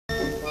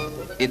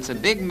It's a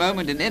big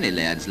moment in any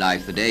lad's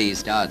life the day he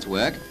starts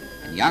work,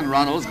 and young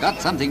Ronald's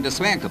got something to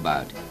swank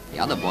about. The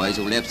other boys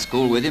who left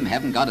school with him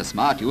haven't got a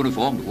smart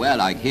uniform to wear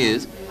like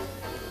his.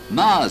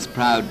 Ma's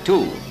proud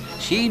too.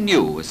 She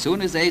knew as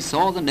soon as they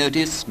saw the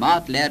notice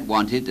Smart Lad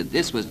wanted that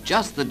this was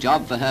just the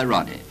job for her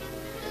Ronnie.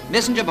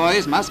 Messenger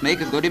boys must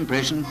make a good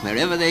impression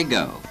wherever they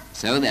go,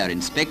 so they're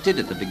inspected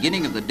at the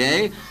beginning of the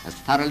day as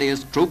thoroughly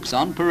as troops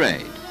on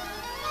parade.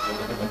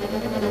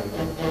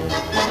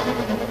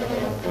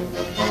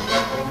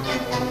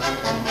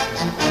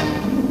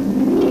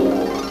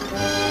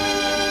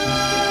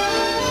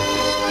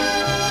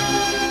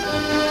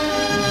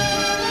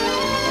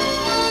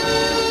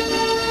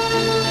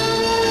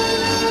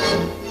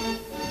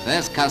 The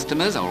first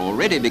customers are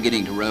already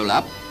beginning to roll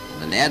up,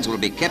 and the lads will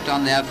be kept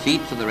on their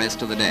feet for the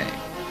rest of the day.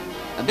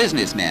 A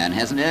businessman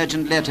has an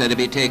urgent letter to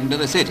be taken to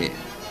the city.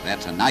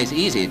 That's a nice,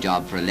 easy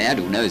job for a lad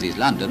who knows his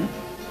London.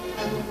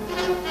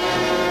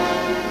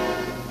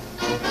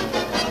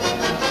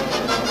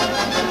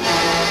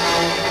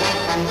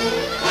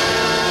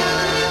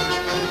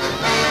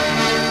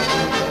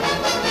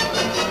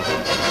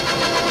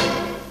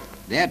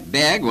 That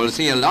bag will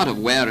see a lot of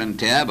wear and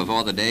tear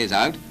before the day's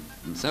out,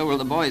 and so will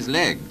the boys'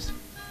 legs.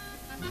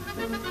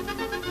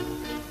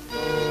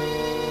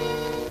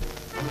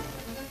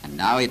 And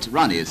now it's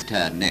Ronnie's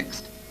turn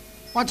next.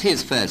 What's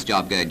his first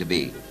job going to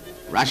be?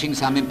 Rushing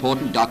some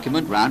important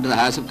document round to the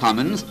House of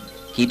Commons?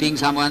 Keeping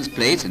someone's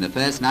place in the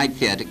first night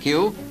theatre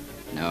queue?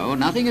 No,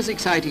 nothing as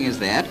exciting as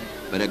that,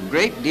 but a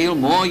great deal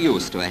more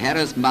use to a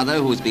harassed mother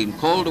who's been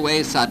called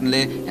away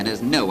suddenly and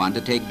has no one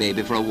to take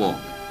baby for a walk.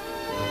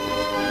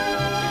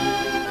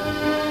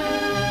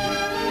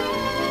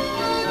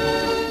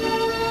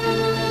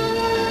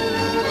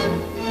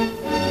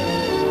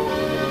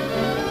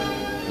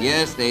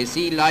 Yes, they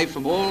see life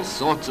from all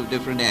sorts of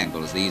different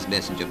angles, these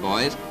messenger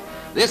boys.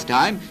 This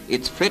time,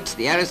 it's Fritz,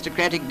 the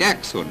aristocratic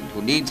Dachshund,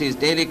 who needs his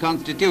daily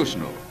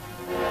constitutional.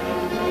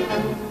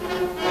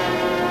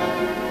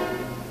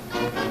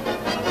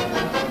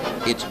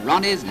 It's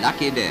Ronnie's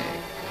lucky day.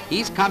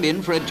 He's come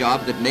in for a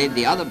job that made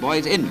the other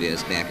boys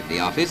envious back at the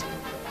office.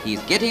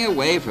 He's getting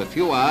away for a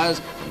few hours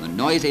from the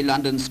noisy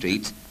London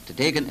streets to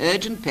take an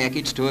urgent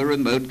package to a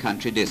remote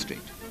country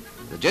district.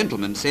 The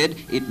gentleman said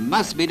it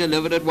must be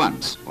delivered at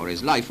once, or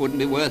his life wouldn't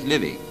be worth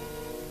living.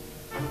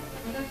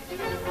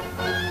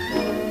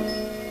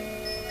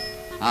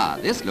 Ah,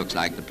 this looks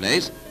like the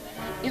place.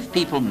 If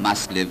people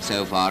must live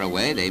so far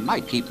away, they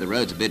might keep the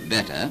roads a bit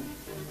better.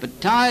 But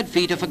tired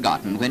feet are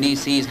forgotten when he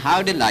sees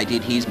how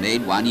delighted he's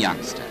made one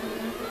youngster.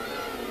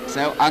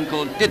 So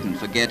Uncle didn't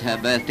forget her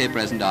birthday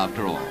present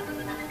after all.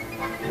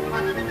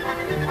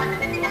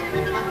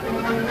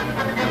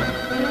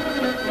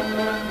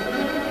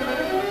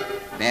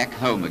 Back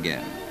home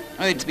again.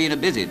 Oh, it's been a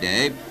busy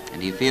day,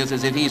 and he feels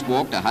as if he's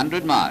walked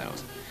 100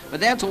 miles. But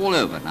that's all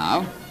over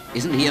now.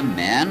 Isn't he a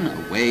man,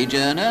 a wage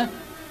earner?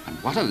 And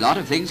what a lot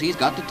of things he's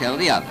got to tell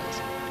the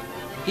others.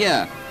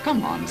 Here,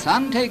 come on,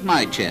 son, take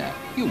my chair.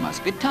 You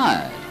must be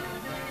tired.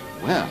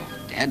 Well,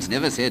 Dad's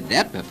never said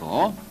that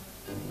before.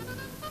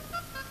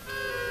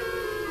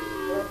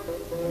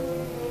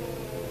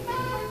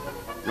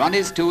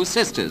 Ronnie's two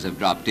sisters have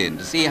dropped in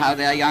to see how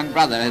their young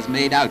brother has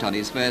made out on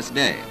his first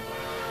day.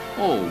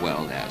 Oh,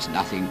 well, there's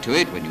nothing to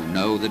it when you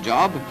know the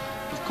job.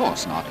 Of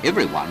course, not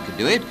everyone can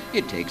do it.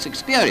 It takes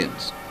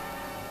experience.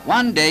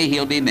 One day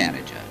he'll be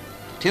manager.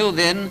 Till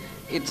then,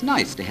 it's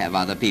nice to have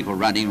other people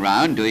running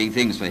round doing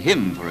things for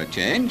him for a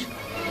change.